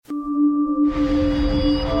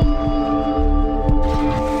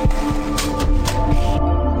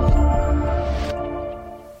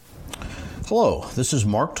Hello, this is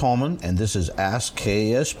Mark Tallman, and this is Ask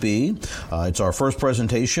KASB. It's our first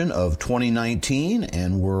presentation of 2019,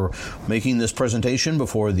 and we're making this presentation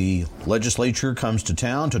before the legislature comes to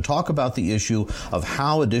town to talk about the issue of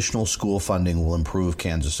how additional school funding will improve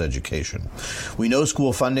Kansas education. We know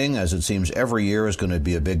school funding, as it seems every year, is going to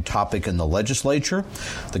be a big topic in the legislature.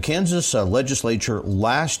 The Kansas legislature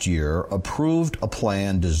last year approved a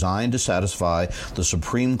plan designed to satisfy the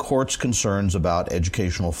Supreme Court's concerns about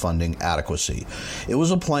educational funding adequacy. It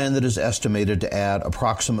was a plan that is estimated to add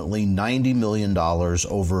approximately $90 million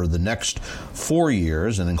over the next 4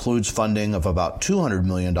 years and includes funding of about $200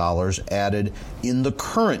 million added in the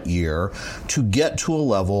current year to get to a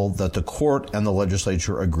level that the court and the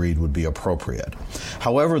legislature agreed would be appropriate.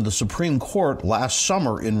 However, the Supreme Court last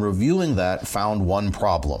summer, in reviewing that, found one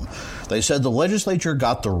problem. They said the legislature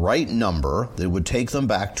got the right number that would take them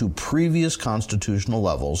back to previous constitutional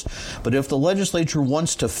levels, but if the legislature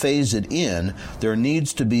wants to phase it in, there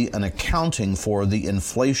needs to be an accounting for the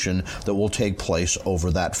inflation that will take place over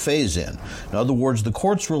that phase-in. In other words, the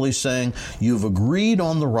court's really saying, you've agreed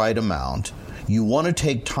on the right amount, you want to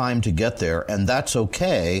take time to get there, and that's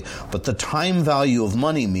okay, but the time value of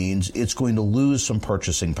money means it's going to lose some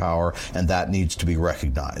purchasing power, and that needs to be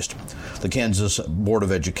recognized. The Kansas Board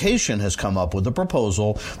of Education has come up with a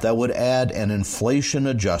proposal that would add an inflation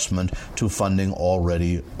adjustment to funding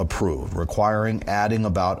already approved, requiring adding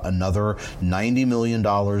about another $90 million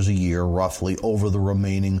a year, roughly, over the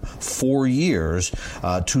remaining 4 years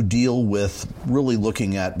to deal with really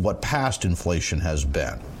looking at what past inflation has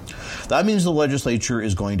been. That means the legislature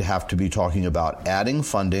is going to have to be talking about adding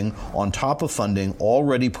funding on top of funding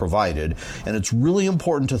already provided, and it's really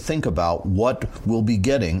important to think about what we'll be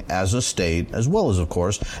getting as a state, as well as, of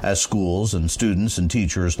course, as schools and students and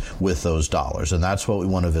teachers with those dollars, and that's what we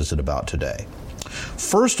want to visit about today.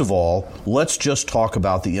 First of all, let's just talk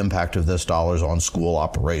about the impact of this dollars on school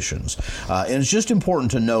operations. And it's just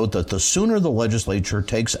important to note that the sooner the legislature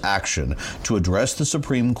takes action to address the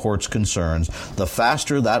Supreme Court's concerns, the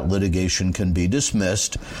faster that litigation can be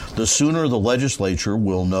dismissed, the sooner the legislature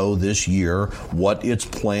will know this year what its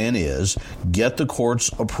plan is, get the court's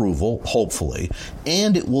approval, hopefully,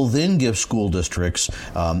 and it will then give school districts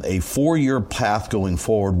a 4-year path going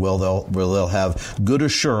forward where they'll have good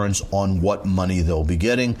assurance on what money they'll be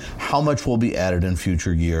getting, how much will be added in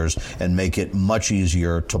future years, and make it much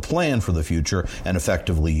easier to plan for the future and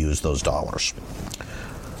effectively use those dollars.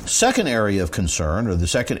 Second area of concern, or the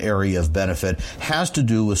second area of benefit, has to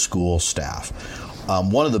do with school staff.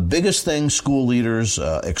 One of the biggest things school leaders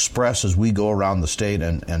express as we go around the state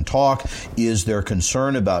and talk is their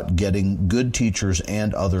concern about getting good teachers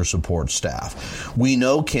and other support staff. We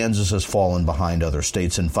know Kansas has fallen behind other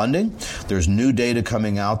states in funding. There's new data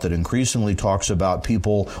coming out that increasingly talks about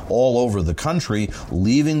people all over the country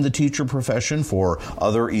leaving the teacher profession for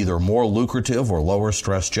other either more lucrative or lower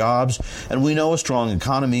stress jobs. And we know a strong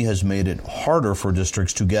economy has made it harder for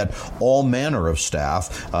districts to get all manner of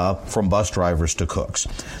staff, from bus drivers to cooks.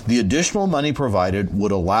 The additional money provided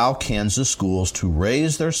would allow Kansas schools to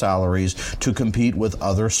raise their salaries to compete with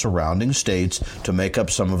other surrounding states to make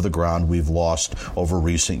up some of the ground we've lost over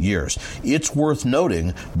recent years. It's worth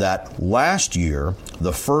noting that last year,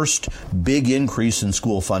 the first big increase in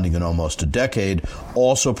school funding in almost a decade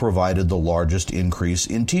also provided the largest increase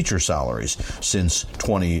in teacher salaries since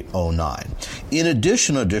 2009. In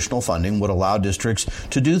addition, additional funding would allow districts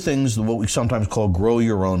to do things what we sometimes call grow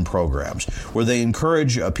your own programs, where they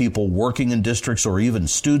encourage people working in districts or even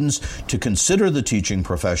students to consider the teaching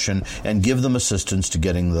profession and give them assistance to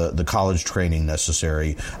getting the college training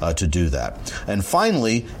necessary to do that. And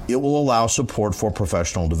finally, it will allow support for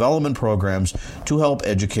professional development programs to help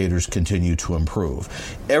educators continue to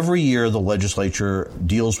improve. Every year, the legislature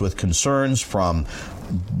deals with concerns from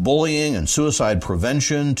bullying and suicide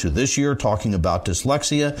prevention to this year talking about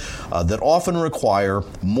dyslexia that often require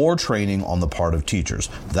more training on the part of teachers.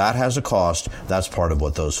 That has a cost. That's part of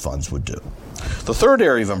what those funds would do. The third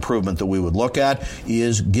area of improvement that we would look at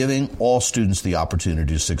is giving all students the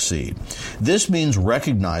opportunity to succeed. This means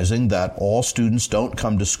recognizing that all students don't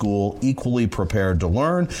come to school equally prepared to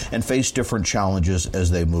learn and face different challenges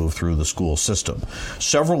as they move through the school system.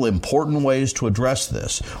 Several important ways to address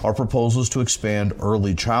this are proposals to expand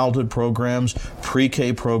early childhood programs,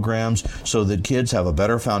 pre-K programs, so that kids have a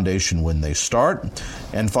better foundation when they start,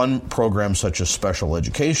 and fund programs such as special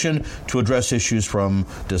education to address issues from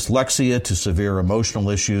dyslexia to severe emotional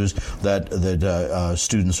issues that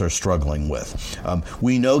students are struggling with.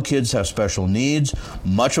 We know kids have special needs.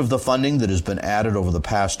 Much of the funding that has been added over the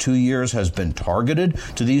past 2 years has been targeted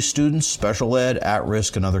to these students, special ed,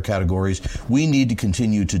 at-risk, and other categories. We need to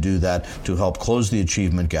continue to do that to help close the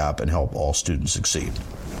achievement gap and help all students succeed.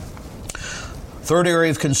 Third area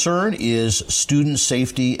of concern is student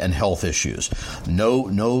safety and health issues.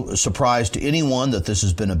 No surprise to anyone that this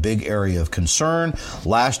has been a big area of concern.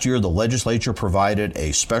 Last year, the legislature provided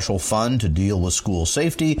a special fund to deal with school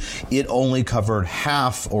safety. It only covered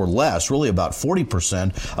half or less, really about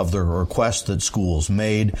 40% of the requests that schools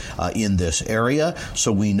made in this area.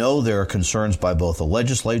 So we know there are concerns by both the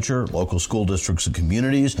legislature, local school districts, and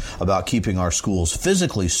communities about keeping our schools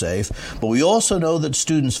physically safe. But we also know that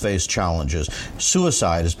students face challenges.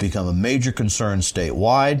 Suicide has become a major concern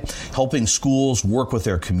statewide. Helping schools work with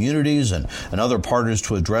their communities and other partners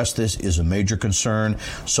to address this is a major concern.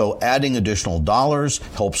 So adding additional dollars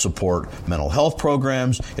helps support mental health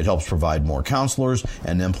programs. It helps provide more counselors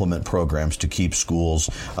and implement programs to keep schools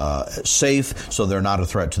safe so they're not a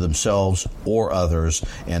threat to themselves or others,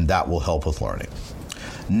 and that will help with learning.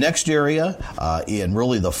 Next area, and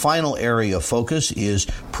really the final area of focus, is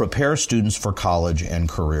prepare students for college and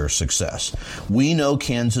career success. We know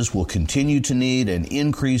Kansas will continue to need an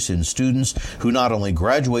increase in students who not only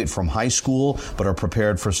graduate from high school, but are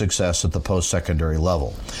prepared for success at the post-secondary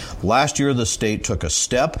level. Last year, the state took a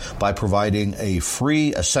step by providing a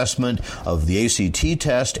free assessment of the ACT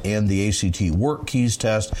test and the ACT Work Keys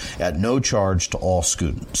test at no charge to all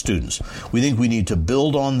students. We think we need to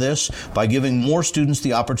build on this by giving more students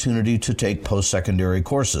the opportunity to take post-secondary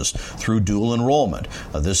courses through dual enrollment.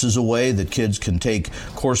 This is a way that kids can take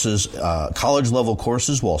courses, college-level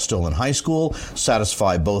courses while still in high school,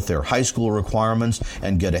 satisfy both their high school requirements,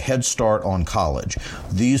 and get a head start on college.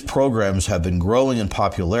 These programs have been growing in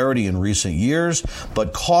popularity in recent years,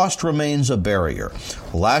 but cost remains a barrier.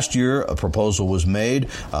 Last year, a proposal was made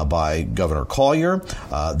by Governor Collier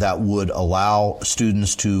that would allow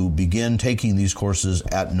students to begin taking these courses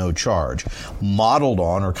at no charge, modeled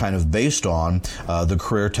on or kind of based on the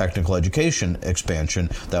career technical education expansion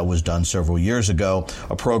that was done several years ago,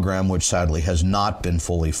 a program which sadly has not been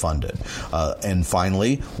fully funded. And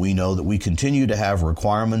finally, we know that we continue to have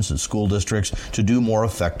requirements in school districts to do more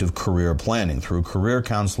effective career planning through career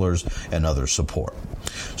counselors and other support.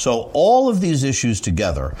 So all of these issues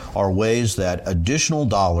together are ways that additional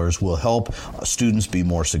dollars will help students be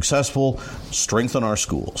more successful, strengthen our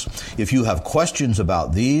schools. If you have questions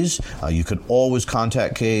about these, you can always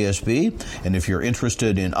contact KASB. And if you're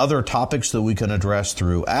interested in other topics that we can address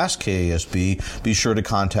through Ask KASB, be sure to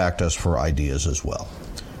contact us for ideas as well.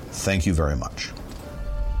 Thank you very much.